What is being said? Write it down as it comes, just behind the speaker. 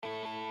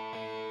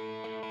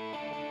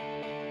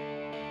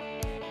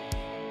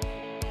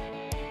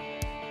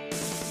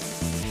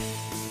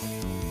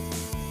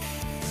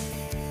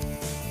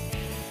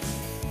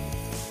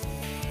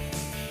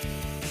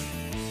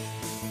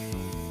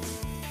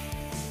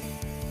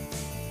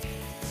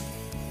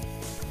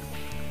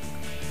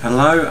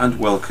Hello and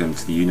welcome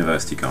to the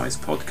University Guys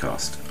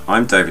podcast.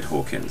 I'm David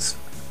Hawkins.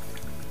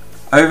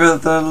 Over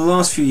the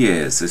last few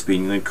years, there's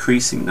been an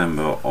increasing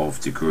number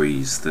of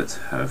degrees that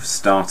have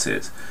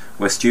started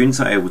where students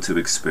are able to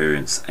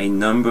experience a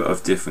number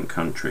of different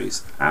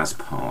countries as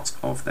part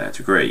of their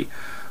degree.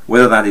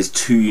 Whether that is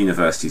two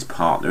universities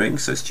partnering,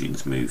 so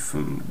students move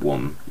from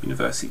one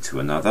university to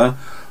another,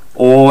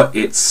 or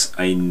it's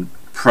a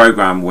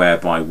program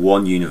whereby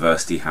one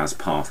university has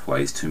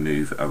pathways to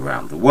move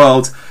around the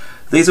world.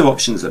 These are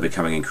options that are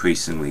becoming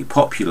increasingly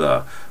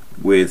popular,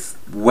 with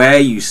where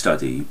you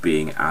study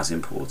being as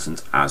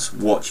important as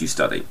what you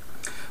study.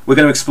 We're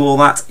going to explore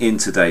that in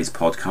today's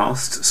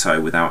podcast,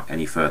 so without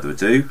any further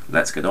ado,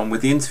 let's get on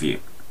with the interview.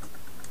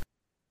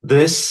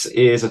 This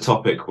is a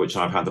topic which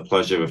I've had the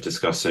pleasure of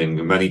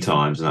discussing many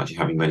times and actually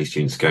having many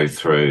students go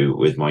through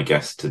with my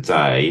guest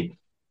today.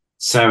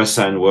 Sarah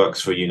Sen works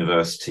for a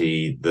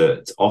university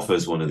that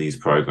offers one of these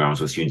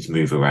programs where students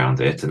move around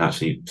it, and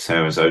actually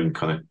Sarah's own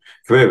kind of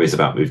career is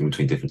about moving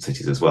between different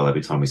cities as well.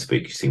 Every time we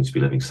speak, she seems to be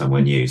living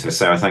somewhere new. So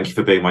Sarah, thank you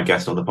for being my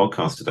guest on the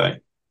podcast today.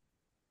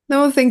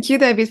 No, thank you,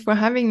 David, for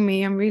having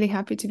me. I'm really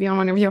happy to be on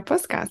one of your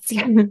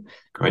podcasts.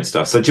 Great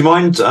stuff. So do you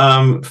mind,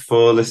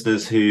 for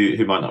listeners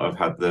who might not have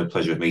had the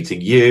pleasure of meeting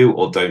you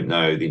or don't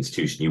know the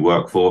institution you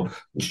work for,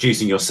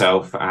 introducing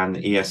yourself and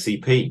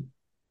ESCP?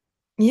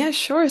 Yeah,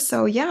 sure.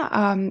 So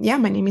my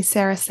name is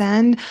Sarah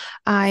Sen.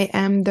 I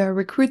am the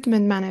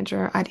recruitment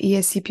manager at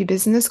ESCP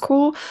Business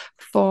School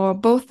for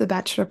both the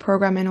bachelor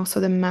program and also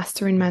the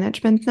master in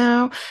management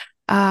now.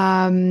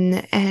 I've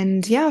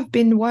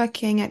been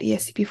working at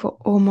ESCP for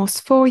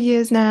almost 4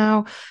 years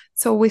now.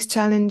 It's always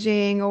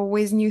challenging,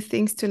 always new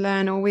things to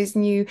learn,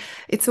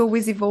 it's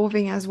always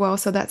evolving as well.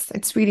 So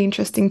it's really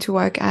interesting to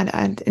work at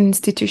an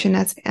institution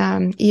as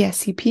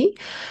ESCP.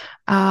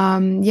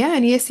 And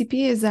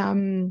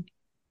ESCP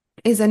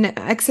is an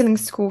excellent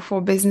school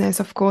for business.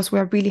 Of course,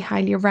 we're really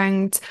highly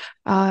ranked.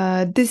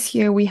 This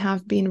year, we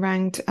have been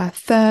ranked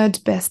third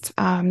best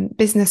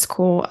business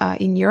school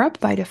in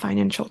Europe by the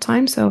Financial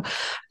Times. So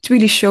it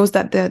really shows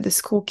that the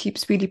school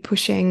keeps really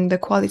pushing the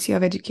quality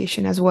of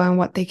education as well and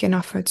what they can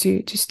offer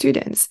to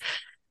students.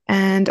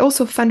 And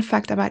also, fun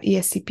fact about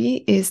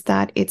ESCP is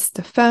that it's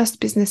the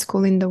first business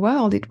school in the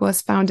world. It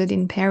was founded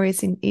in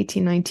Paris in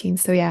 1819.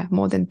 So yeah,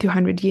 more than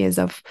 200 years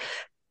of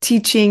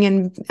teaching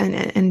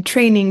and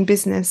training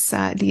business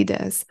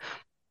leaders.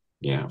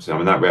 Yeah, so I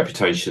mean that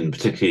reputation,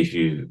 particularly if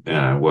you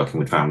working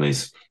with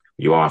families,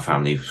 you are a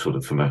family sort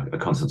of from a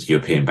continental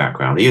European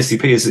background. The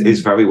ESCP is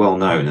very well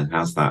known and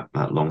has that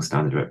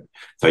long-standing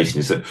reputation.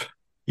 Is that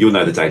you'll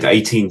know the date,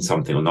 18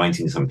 something or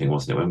 19 something,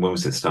 wasn't it? When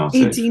was it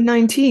started?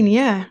 1819,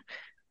 yeah.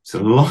 It's a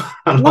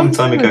long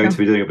time ago to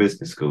be doing a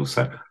business school.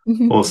 So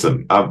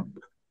awesome.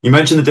 You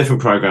mentioned the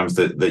different programs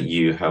that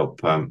you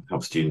help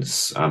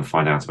students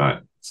find out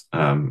about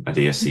at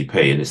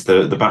ESCP, and it's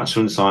the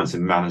Bachelor in Science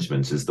in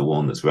Management is the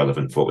one that's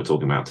relevant for what we're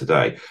talking about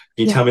today.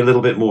 Can you tell me a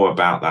little bit more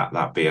about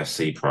that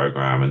BSc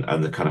program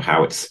and the kind of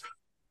how it's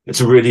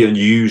a really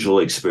unusual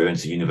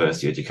experience of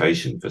university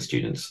education for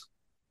students?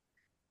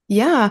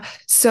 Yeah,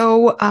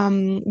 so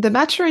the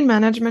Bachelor in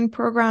Management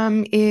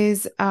program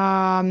is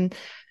a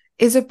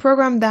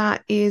program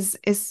that is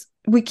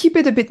we keep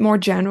it a bit more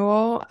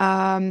general,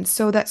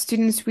 so that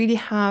students really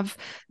have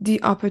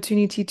the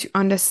opportunity to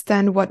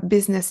understand what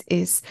business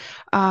is.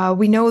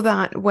 We know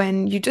that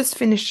when you just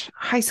finish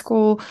high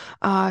school,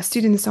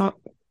 students are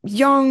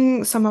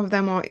young. Some of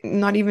them are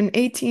not even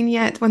 18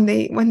 yet when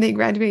they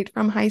graduate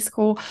from high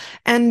school,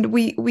 and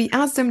we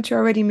ask them to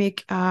already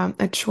make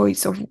a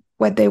choice of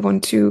what they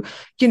want to,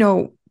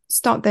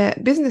 start their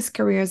business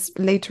careers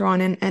later on,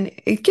 and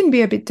it can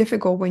be a bit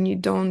difficult when you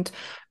don't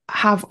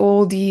have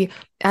all the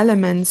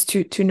elements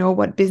to know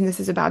what business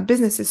is about.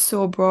 Business is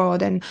so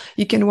broad and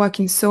you can work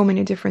in so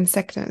many different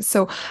sectors.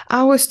 So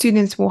our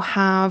students will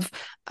have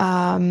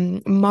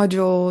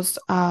modules,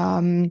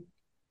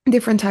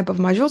 different type of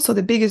modules. So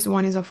the biggest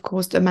one is, of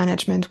course, the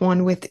management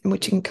one,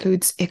 which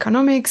includes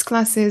economics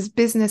classes,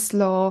 business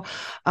law,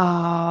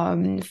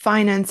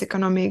 finance,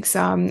 economics,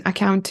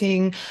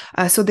 accounting.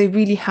 So they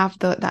really have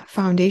that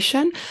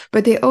foundation.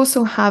 But they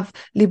also have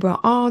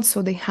liberal arts.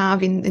 So they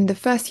have in the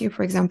first year,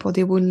 for example,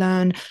 they will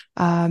learn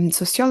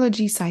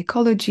sociology,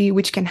 psychology,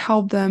 which can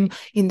help them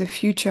in the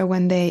future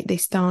when they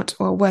start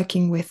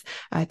working with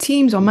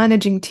teams or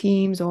managing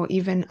teams, or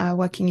even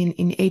working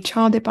in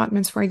HR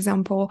departments, for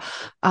example.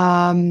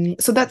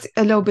 So that's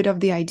a little bit of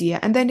the idea.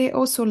 And then they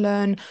also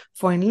learn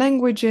foreign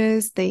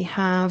languages. They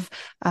have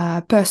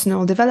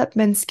personal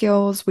development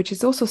skills, which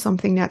is also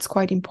something that's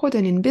quite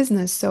important in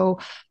business. So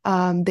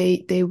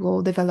they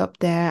will develop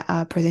their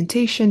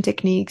presentation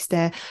techniques,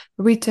 their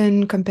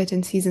written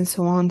competencies, and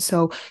so on.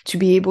 So to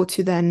be able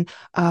to then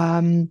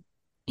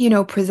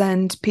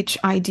present, pitch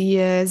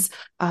ideas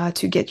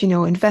to get,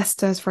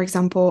 investors, for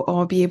example,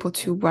 or be able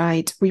to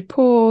write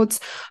reports.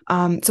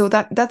 So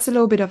that's a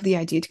little bit of the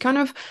idea, to kind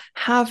of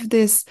have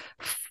this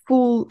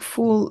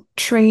full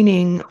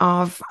training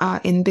of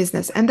in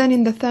business. And then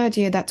in the third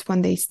year, that's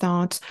when they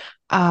start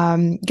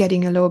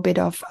getting a little bit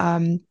of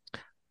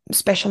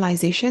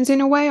specializations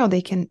in a way, or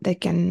they can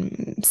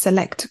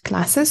select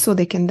classes, so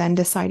they can then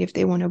decide if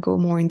they want to go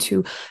more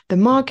into the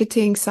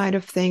marketing side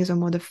of things or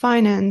more the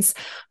finance.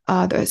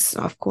 There's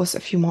of course a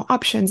few more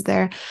options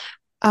there.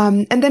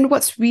 And then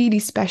what's really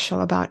special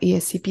about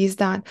ESCP is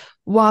that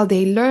while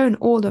they learn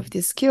all of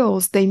these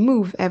skills, they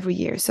move every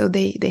year. So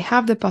they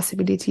have the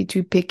possibility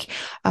to pick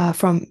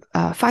from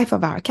 5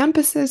 of our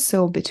campuses.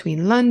 So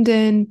between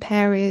London,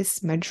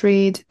 Paris,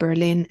 Madrid,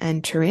 Berlin,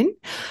 and Turin.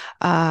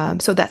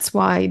 So that's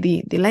why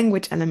the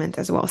language element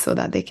as well, so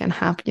that they can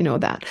have,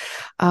 that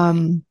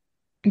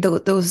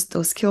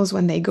those skills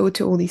when they go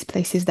to all these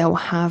places. They will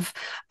have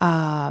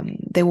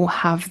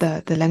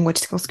the language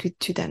skills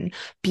to then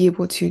be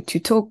able to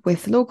talk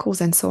with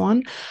locals and so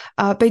on.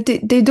 But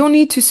they don't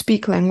need to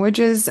speak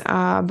languages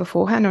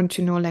beforehand, or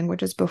to know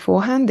languages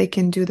beforehand. They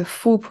can do the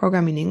full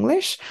program in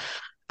English.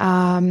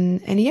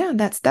 And yeah,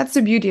 that's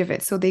the beauty of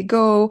it. So they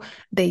go,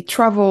 they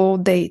travel,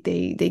 they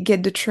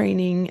get the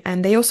training,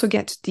 and they also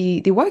get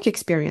the work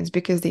experience,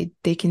 because they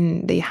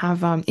have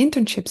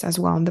internships as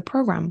well in the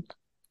program.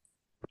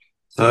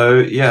 So,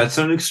 yeah, it's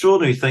an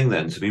extraordinary thing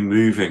then to be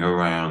moving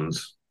around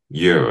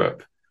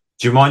Europe.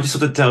 Do you mind just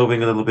sort of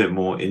delving a little bit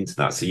more into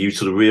that? So you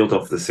sort of reeled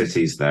off the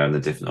cities there and the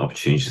different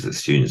opportunities that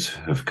students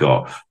have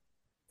got.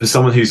 For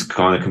someone who's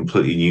kind of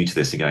completely new to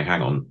this and going,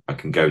 hang on, I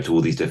can go to all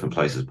these different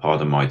places as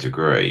part of my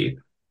degree.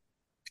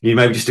 Can you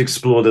maybe just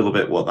explore a little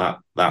bit what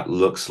that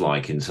looks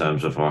like in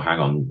terms of, oh, hang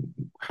on,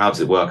 how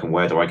does it work and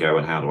where do I go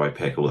and how do I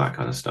pick all that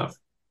kind of stuff?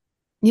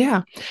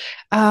 Yeah.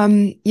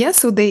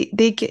 So they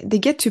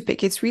get to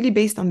pick. It's really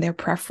based on their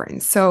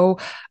preference. So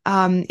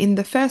in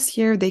the first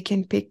year, they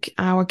can pick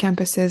our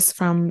campuses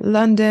from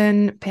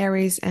London,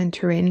 Paris, and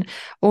Turin.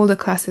 All the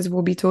classes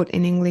will be taught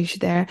in English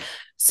there.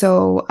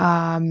 So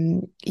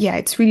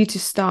it's really to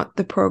start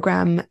the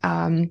program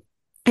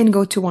and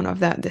go to one of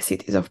the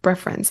cities of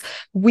preference.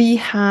 We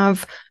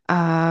have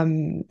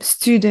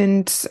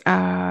student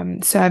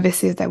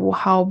services that will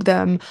help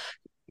them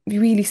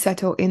really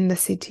settle in the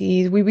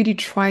cities. We really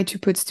try to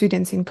put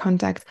students in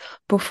contact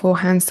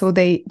beforehand, so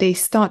they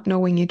start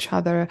knowing each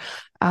other,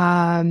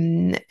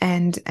 and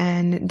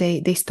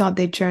they start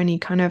their journey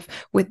kind of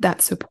with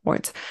that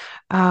support.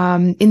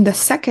 In the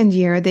second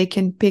year, they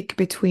can pick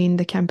between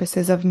the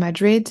campuses of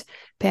Madrid,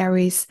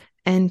 Paris,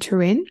 and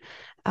Turin.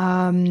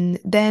 Then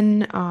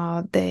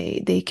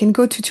they can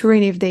go to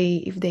Turin if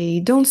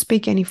they don't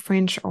speak any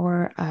French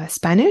or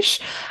Spanish.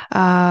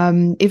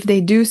 If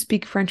they do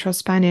speak French or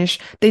Spanish,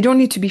 they don't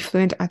need to be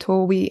fluent at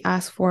all. We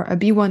ask for a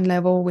B1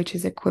 level, which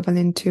is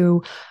equivalent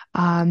to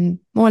more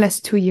or less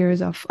 2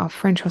 years of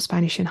French or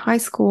Spanish in high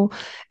school.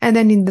 And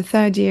then in the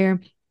third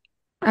year,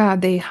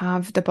 they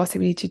have the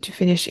possibility to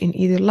finish in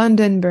either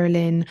London,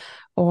 Berlin,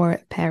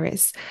 or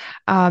Paris.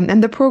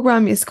 And the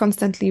program is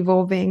constantly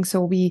evolving,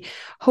 so we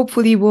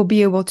hopefully will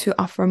be able to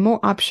offer more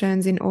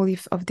options in all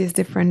of these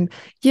different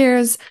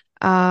years.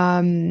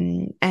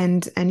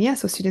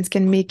 So students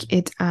can make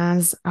it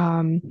as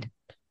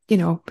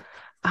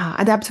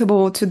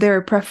adaptable to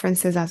their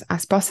preferences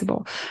as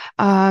possible.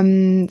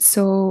 The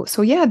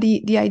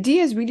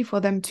idea is really for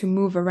them to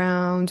move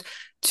around.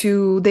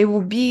 They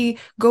will be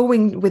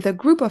going with a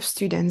group of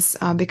students,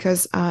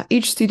 because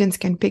each student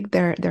can pick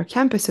their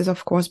campuses,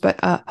 of course, but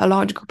a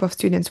large group of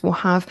students will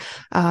have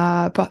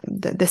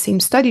the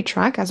same study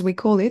track, as we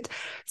call it.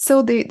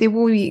 So they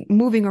will be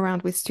moving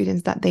around with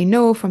students that they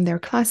know from their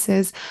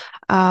classes.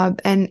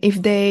 And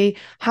if they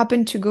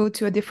happen to go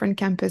to a different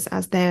campus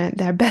as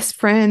their best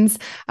friends,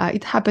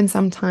 it happens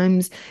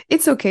sometimes.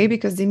 It's okay,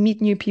 because they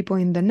meet new people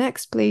in the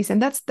next place. And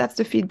that's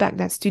the feedback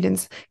that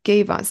students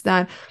gave us,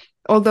 that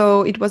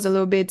although it was a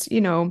little bit,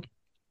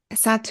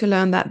 sad to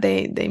learn that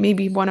they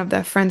maybe one of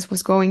their friends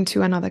was going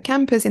to another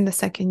campus in the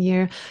second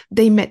year,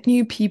 they met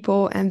new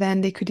people, and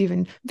then they could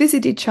even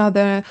visit each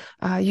other.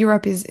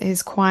 Europe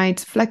is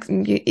quite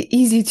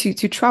easy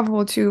to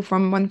travel to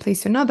from one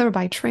place to another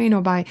by train or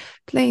by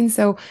plane.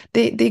 So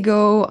they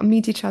go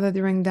meet each other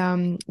during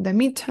the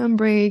midterm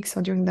breaks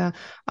or during the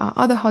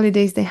other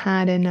holidays they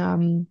had,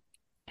 and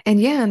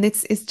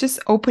it's just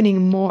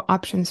opening more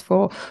options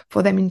for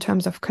them in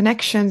terms of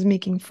connections,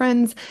 making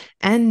friends,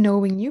 and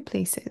knowing new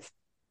places.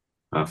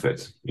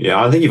 Perfect.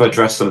 Yeah, I think you've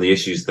addressed some of the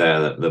issues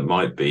there that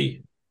might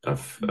be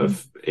of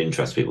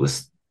interest to people.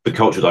 The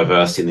cultural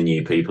diversity and the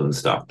new people and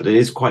stuff. But it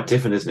is quite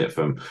different, isn't it,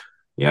 from,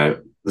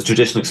 the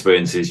traditional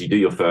experiences. You do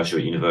your first year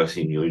at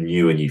university and you're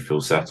new and you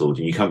feel settled,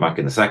 and you come back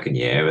in the second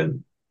year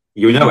and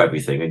you know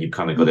everything and you've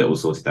kind of got it all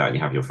sorted out and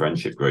you have your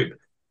friendship group.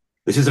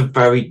 This is a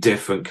very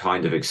different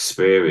kind of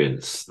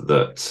experience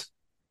that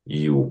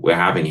we're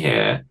having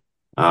here.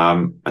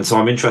 And so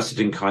I'm interested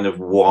in kind of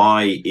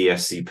why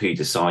ESCP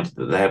decided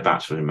that their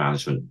Bachelor in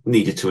Management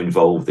needed to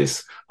involve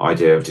this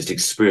idea of just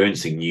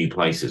experiencing new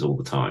places all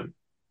the time.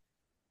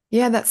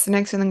 Yeah, that's an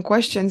excellent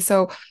question.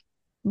 So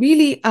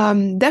really,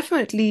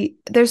 definitely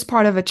there's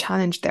part of a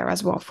challenge there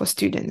as well for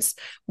students.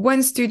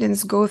 When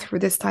students go through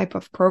this type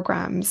of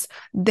programs,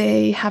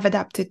 they have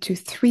adapted to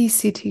 3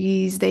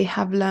 cities, they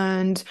have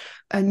learned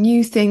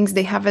new things,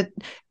 they have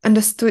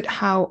understood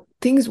how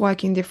things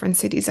work in different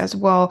cities as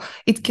well.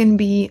 It can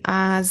be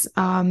as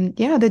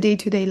the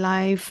day-to-day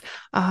life,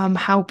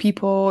 how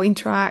people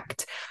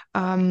interact,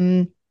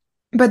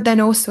 but then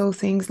also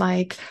things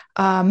like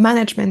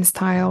management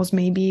styles.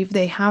 Maybe if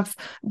they have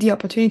the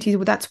opportunity,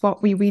 that's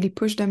what we really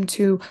push them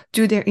to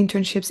do their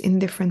internships in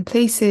different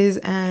places.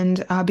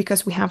 And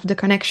because we have the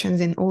connections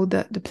in all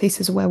the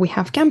places where we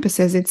have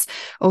campuses, it's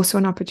also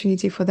an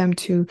opportunity for them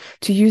to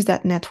use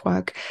that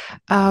network.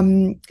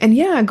 And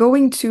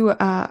going to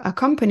a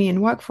company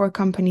and work for a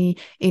company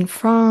in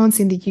France,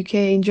 in the UK,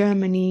 in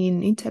Germany,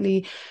 in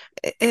Italy,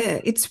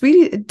 it's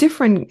really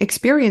different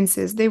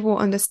experiences. They will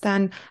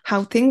understand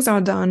how things are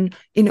done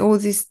in all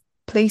these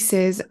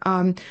places,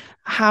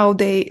 how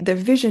their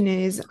vision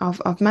is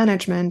of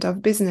management,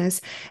 of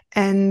business,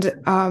 and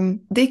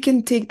they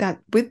can take that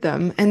with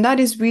them. And that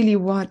is really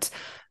what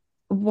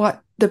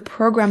the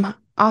program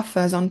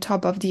offers on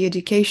top of the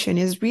education,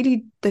 is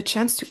really the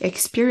chance to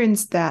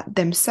experience that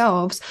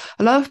themselves.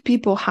 A lot of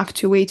people have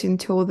to wait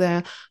until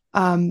they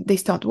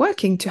start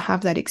working to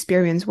have that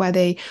experience, where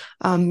they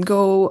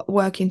go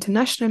work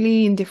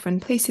internationally in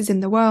different places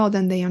in the world,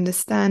 and they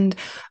understand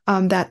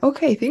that,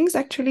 okay, things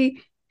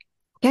actually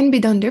can be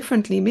done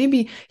differently.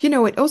 Maybe,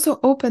 it also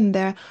opened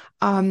their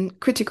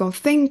critical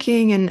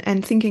thinking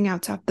and thinking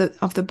outside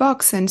of the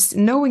box, and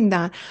knowing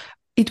that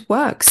it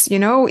works,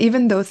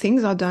 even though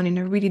things are done in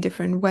a really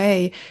different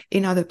way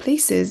in other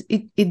places,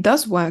 it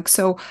does work.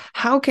 So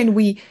how can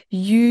we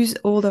use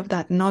all of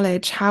that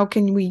knowledge? How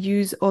can we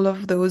use all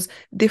of those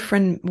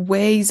different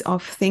ways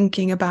of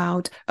thinking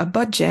about a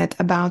budget,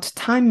 about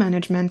time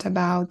management,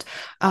 about,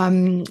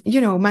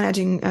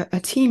 managing a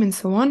team and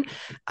so on,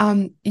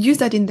 use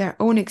that in their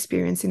own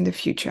experience in the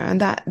future?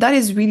 And that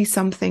is really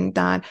something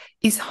that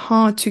is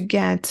hard to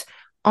get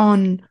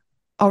on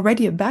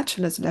already a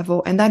bachelor's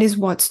level, and that is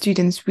what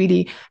students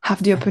really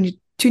have the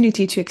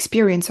opportunity to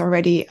experience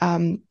already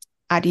at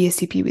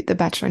ESCP with the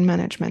Bachelor in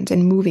Management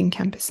and moving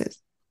campuses.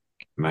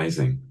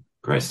 Amazing.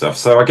 Great stuff.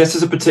 So I guess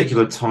there's a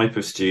particular type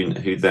of student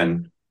who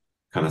then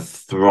kind of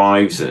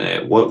thrives in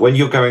it. When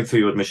you're going through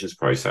your admissions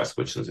process,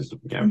 which is,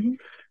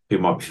 who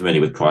might be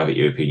familiar with private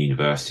European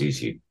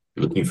universities, you're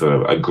looking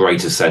for a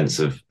greater sense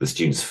of the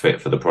student's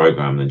fit for the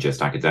program than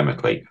just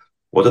academically.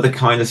 What are the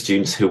kind of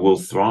students who will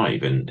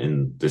thrive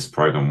in this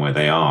program, where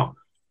they are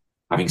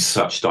having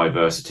such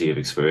diversity of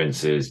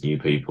experiences, new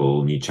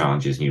people, new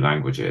challenges, new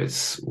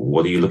languages?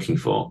 What are you looking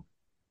for?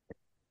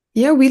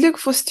 Yeah, we look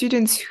for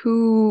students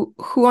who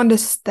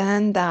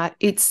understand that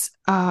it's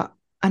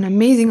an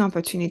amazing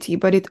opportunity,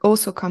 but it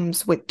also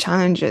comes with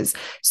challenges.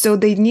 So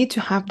they need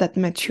to have that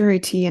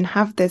maturity and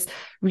have this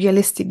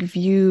realistic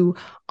view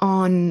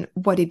on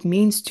what it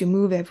means to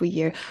move every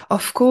year.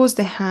 Of course,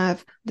 they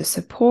have the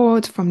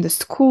support from the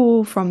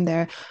school, from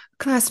their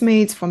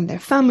classmates, from their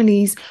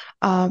families,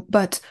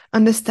 but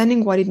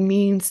understanding what it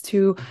means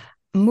to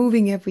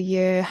moving every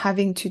year,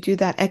 having to do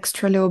that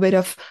extra little bit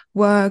of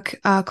work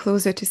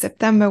closer to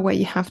September, where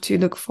you have to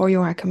look for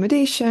your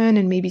accommodation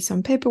and maybe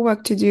some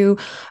paperwork to do.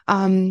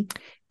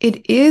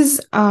 It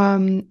is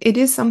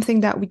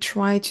something that we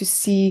try to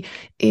see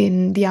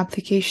in the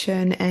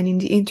application and in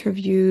the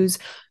interviews,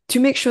 to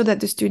make sure that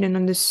the student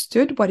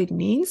understood what it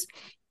means.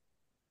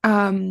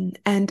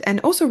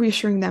 And also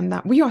reassuring them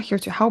that we are here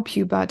to help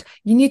you, but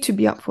you need to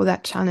be up for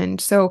that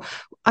challenge. So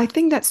I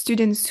think that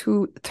students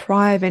who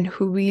thrive and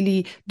who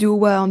really do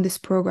well on this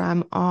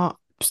program are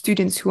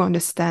students who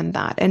understand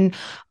that and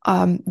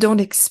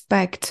don't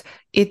expect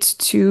it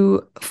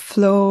to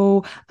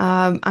flow.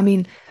 I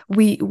mean,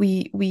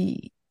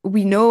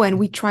 we know, and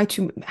we try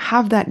to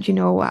have that,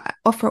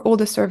 offer all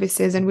the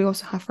services. And we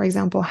also have, for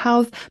example,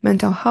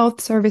 mental health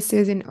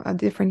services in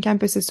different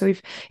campuses. So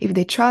if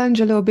they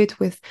challenge a little bit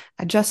with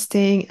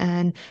adjusting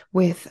and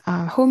with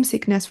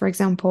homesickness, for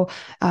example,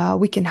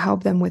 we can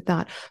help them with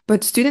that.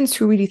 But students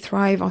who really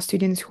thrive are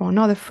students who are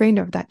not afraid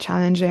of that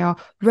challenge. They are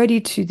ready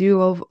to do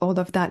all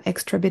of that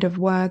extra bit of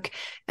work.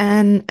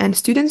 And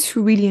students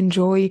who really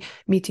enjoy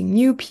meeting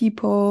new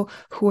people,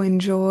 who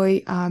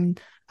enjoy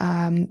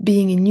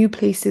being in new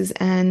places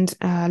and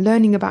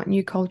learning about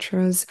new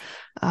cultures.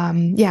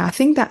 I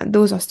think that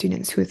those are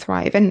students who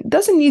thrive, and it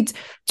doesn't need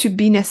to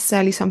be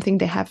necessarily something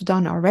they have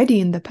done already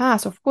in the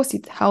past. Of course,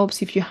 it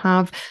helps if you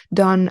have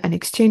done an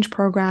exchange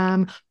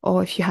program,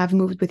 or if you have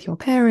moved with your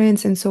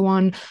parents and so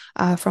on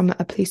from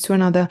a place to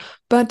another.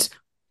 But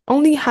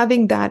only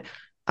having that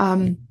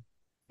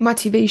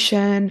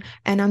motivation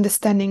and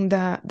understanding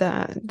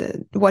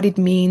the what it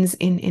means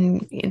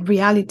in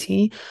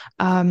reality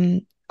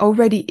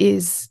already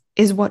is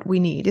what we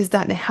need, is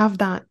that they have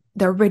that,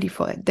 they're ready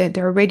for it,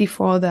 they're ready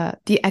for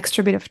the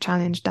extra bit of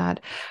challenge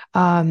that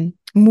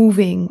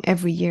moving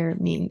every year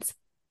means.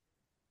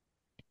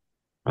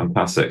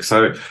 Fantastic.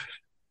 So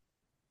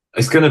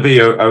it's going to be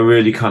a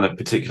really kind of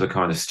particular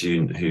kind of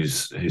student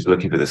who's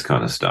looking for this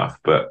kind of stuff.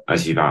 But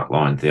as you've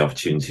outlined, the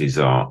opportunities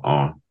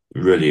are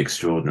really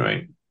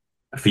extraordinary.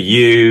 For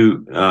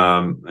you,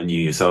 and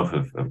you yourself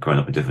have grown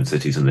up in different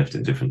cities and lived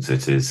in different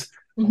cities.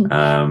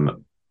 Mm-hmm.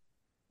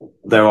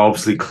 There are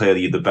obviously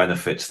clearly the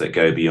benefits that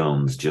go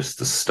beyond just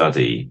the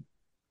study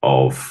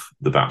of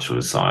the Bachelor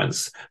of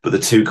Science, but the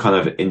two kind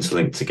of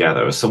interlink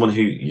together. As someone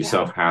who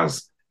yourself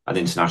has an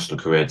international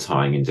career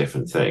tying in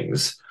different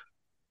things,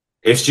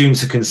 if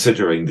students are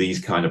considering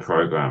these kind of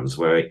programs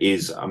where it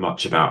is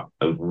much about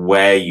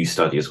where you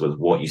study as well as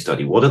what you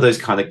study, what are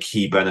those kind of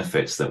key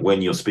benefits that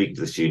when you're speaking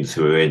to the students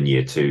who are in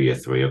year 2, year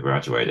 3 or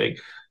graduating,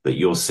 that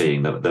you're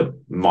seeing that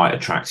might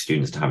attract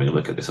students to having a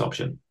look at this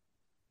option?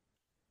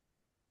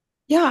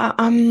 Yeah,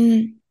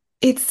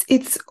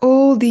 it's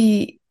all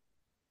the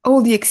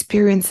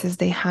experiences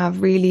they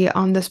have really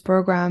on this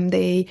program.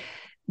 They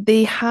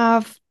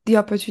have the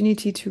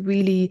opportunity to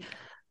really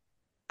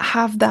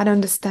have that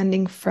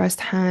understanding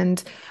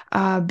firsthand,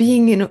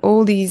 being in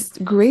all these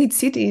great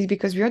cities,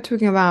 because we are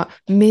talking about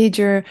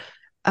major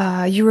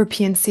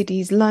European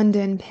cities,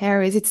 London,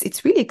 Paris.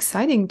 It's really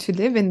exciting to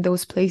live in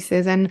those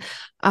places. And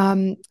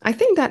I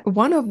think that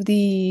one of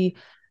the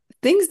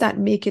things that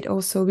make it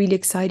also really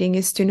exciting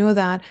is to know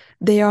that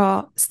they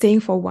are staying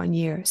for 1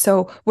 year.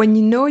 So when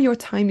you know your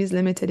time is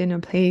limited in a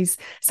place,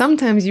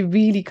 sometimes you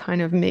really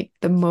kind of make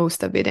the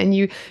most of it, and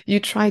you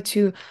try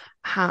to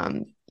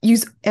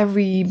use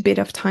every bit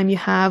of time you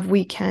have,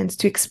 weekends,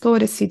 to explore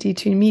the city,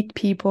 to meet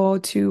people,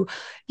 so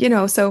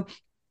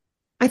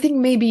I think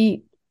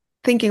maybe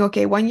thinking,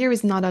 okay, 1 year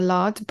is not a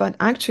lot, but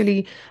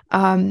actually,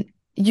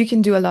 you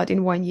can do a lot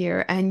in 1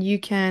 year, and you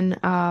can,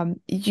 I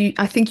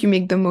think you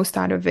make the most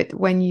out of it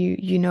when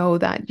you know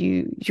that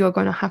you're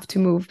gonna have to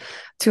move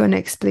to a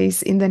next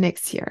place in the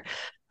next year.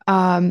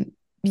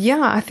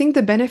 Yeah, I think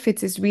the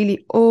benefits is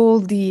really all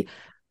the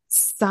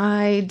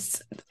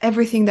sides,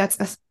 everything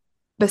that's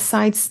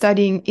besides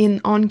studying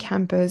in on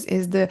campus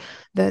is the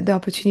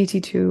opportunity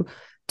to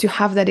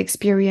have that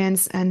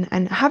experience,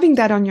 and having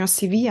that on your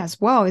CV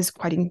as well is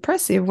quite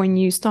impressive when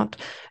you start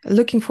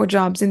looking for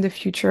jobs in the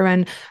future.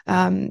 And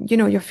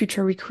your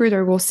future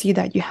recruiter will see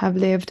that you have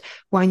lived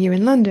 1 year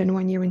in London,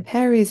 1 year in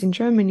Paris, in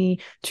Germany,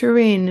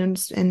 Turin,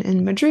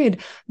 and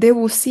Madrid. They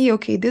will see,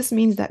 okay, this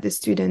means that the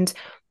student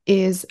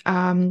is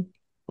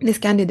this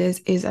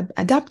candidate is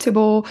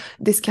adaptable.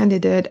 This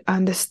candidate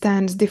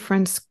understands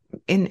different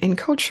in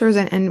cultures,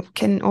 and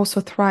can also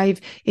thrive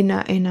in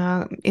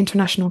a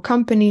international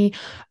company.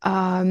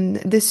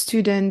 This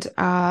student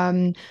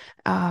will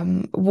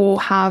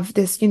have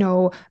this,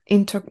 inter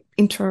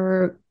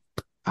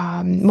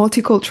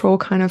multicultural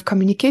kind of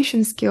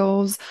communication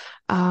skills,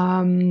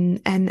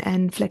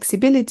 and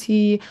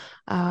flexibility.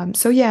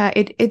 So yeah,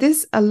 it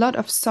is a lot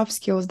of soft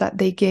skills that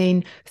they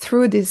gain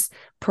through this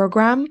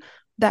program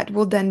that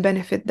will then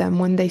benefit them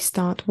when they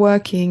start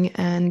working,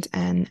 and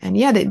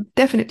yeah, they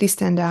definitely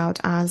stand out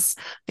as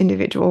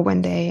individual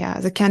when they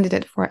as a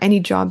candidate for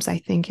any jobs, I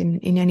think,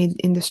 in any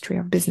industry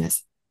of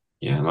business.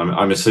 Yeah, and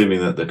I'm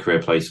assuming that the career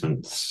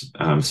placements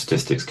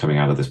statistics coming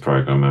out of this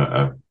program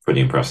are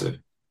pretty impressive.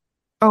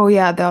 Oh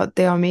yeah,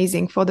 they're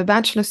amazing. For the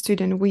bachelor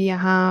student, we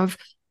have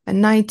a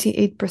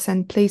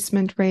 98%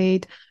 placement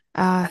rate.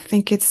 I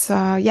think it's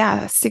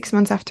 6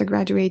 months after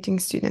graduating,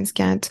 students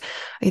get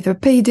either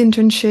paid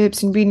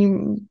internships in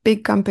really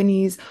big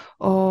companies,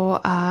 or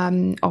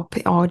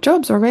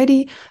jobs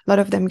already. A lot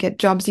of them get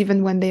jobs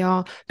even when they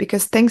are,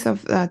 because thanks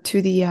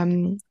to the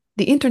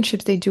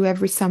internships they do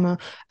every summer,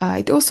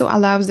 it also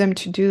allows them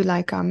to do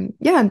like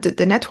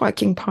the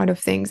networking part of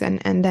things,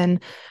 and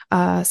then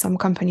some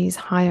companies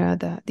hire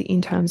the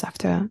interns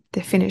after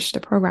they finish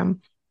the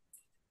program.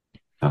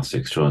 That's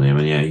extraordinary. I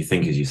mean, yeah, you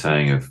think, as you're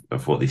saying,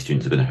 of what these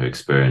students are going to have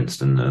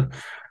experienced, and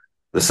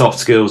the soft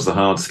skills, the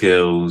hard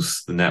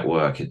skills, the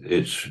network.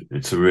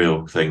 It's a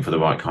real thing for the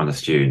right kind of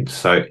student.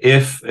 So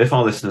if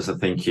our listeners are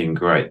thinking,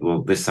 great,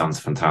 well, this sounds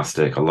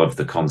fantastic, I love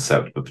the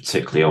concept, but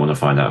particularly I want to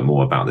find out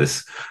more about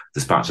this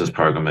bachelor's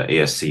program at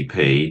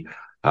ESCP.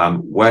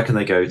 Where can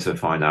they go to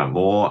find out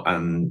more,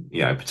 and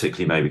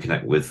particularly maybe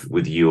connect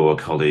with your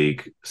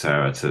colleague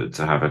Sarah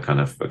to have a kind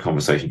of a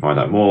conversation, find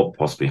out more,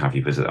 possibly have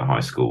you visit a high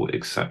school,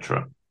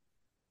 etc.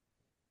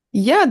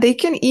 Yeah, they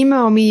can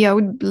email me. I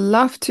would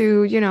love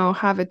to,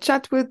 have a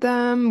chat with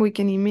them. We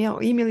can email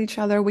each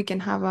other. We can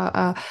have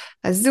a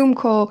Zoom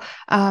call.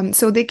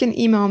 So they can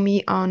email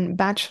me on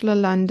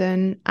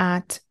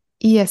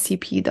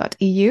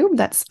bachelorlondon@escp.eu.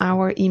 That's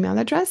our email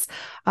address.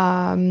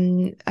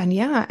 And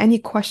yeah, any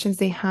questions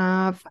they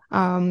have,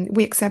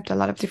 we accept a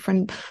lot of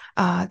different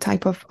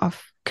type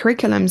of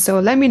curriculum. So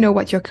let me know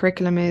what your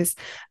curriculum is,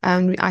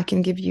 and I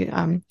can give you,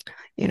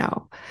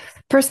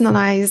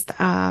 personalized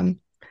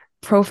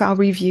profile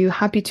review.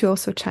 Happy to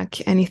also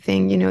check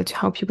anything, to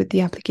help you with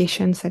the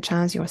application, such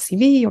as your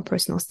CV, your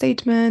personal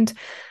statement.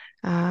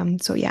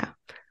 So yeah.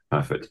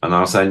 Perfect. And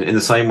I'll say, in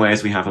the same way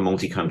as we have a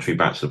multi-country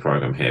bachelor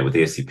program here with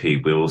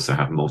ESCP, we also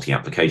have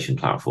multi-application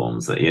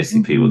platforms that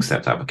ESCP will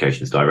accept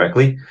applications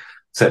directly,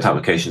 accept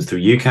applications through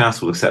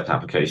UCAS, will accept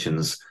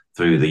applications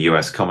through the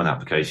US Common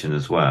Application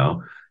as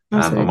well.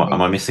 Am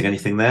I missing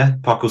anything there?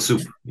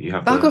 Parcoursup, you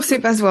have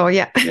Parcoursup as well,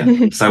 yeah.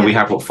 So we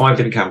have 5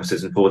 different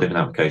campuses and 4 different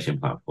application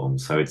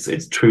platforms. So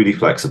it's truly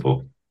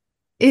flexible.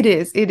 It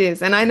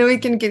is. And I know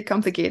it can get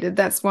complicated.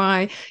 That's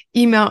why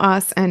email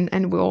us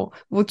and we'll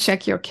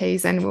check your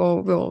case and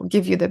we'll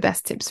give you the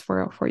best tips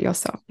for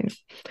yourself.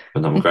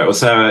 Great. Well,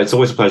 Sarah, it's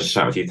always a pleasure to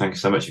chat with you. Thank you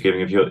so much for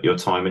giving your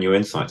time and your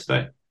insight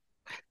today.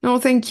 No,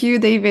 thank you,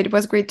 David. It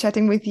was great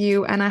chatting with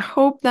you. And I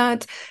hope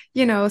that,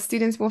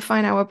 students will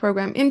find our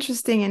program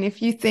interesting. And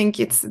if you think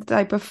it's the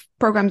type of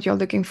program you're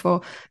looking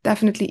for,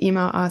 definitely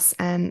email us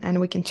and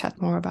we can chat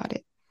more about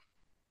it.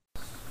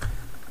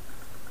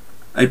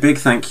 A big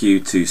thank you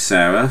to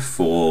Sarah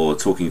for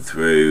talking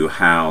through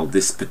how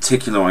this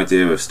particular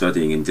idea of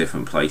studying in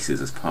different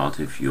places as part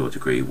of your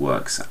degree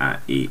works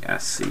at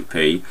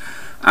ESCP.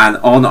 And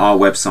on our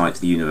website,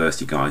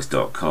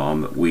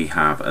 theuniversityguys.com, we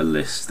have a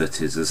list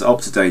that is as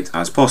up-to-date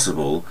as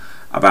possible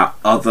about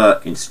other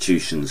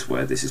institutions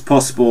where this is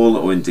possible,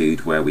 or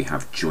indeed where we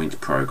have joint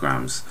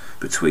programs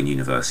between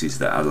universities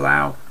that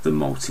allow the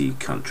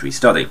multi-country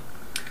study.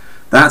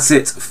 That's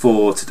it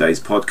for today's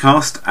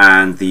podcast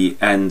and the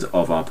end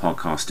of our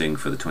podcasting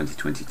for the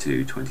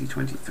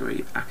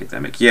 2022-2023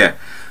 academic year.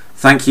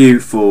 Thank you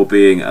for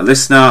being a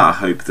listener. I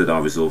hope that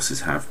our resources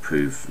have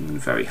proven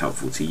very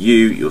helpful to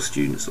you, your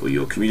students or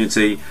your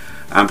community.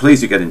 And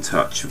please do get in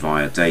touch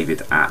via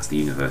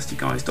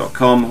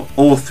david@theuniversityguys.com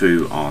or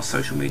through our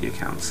social media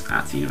accounts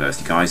at The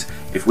University Guys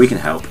if we can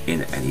help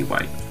in any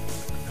way.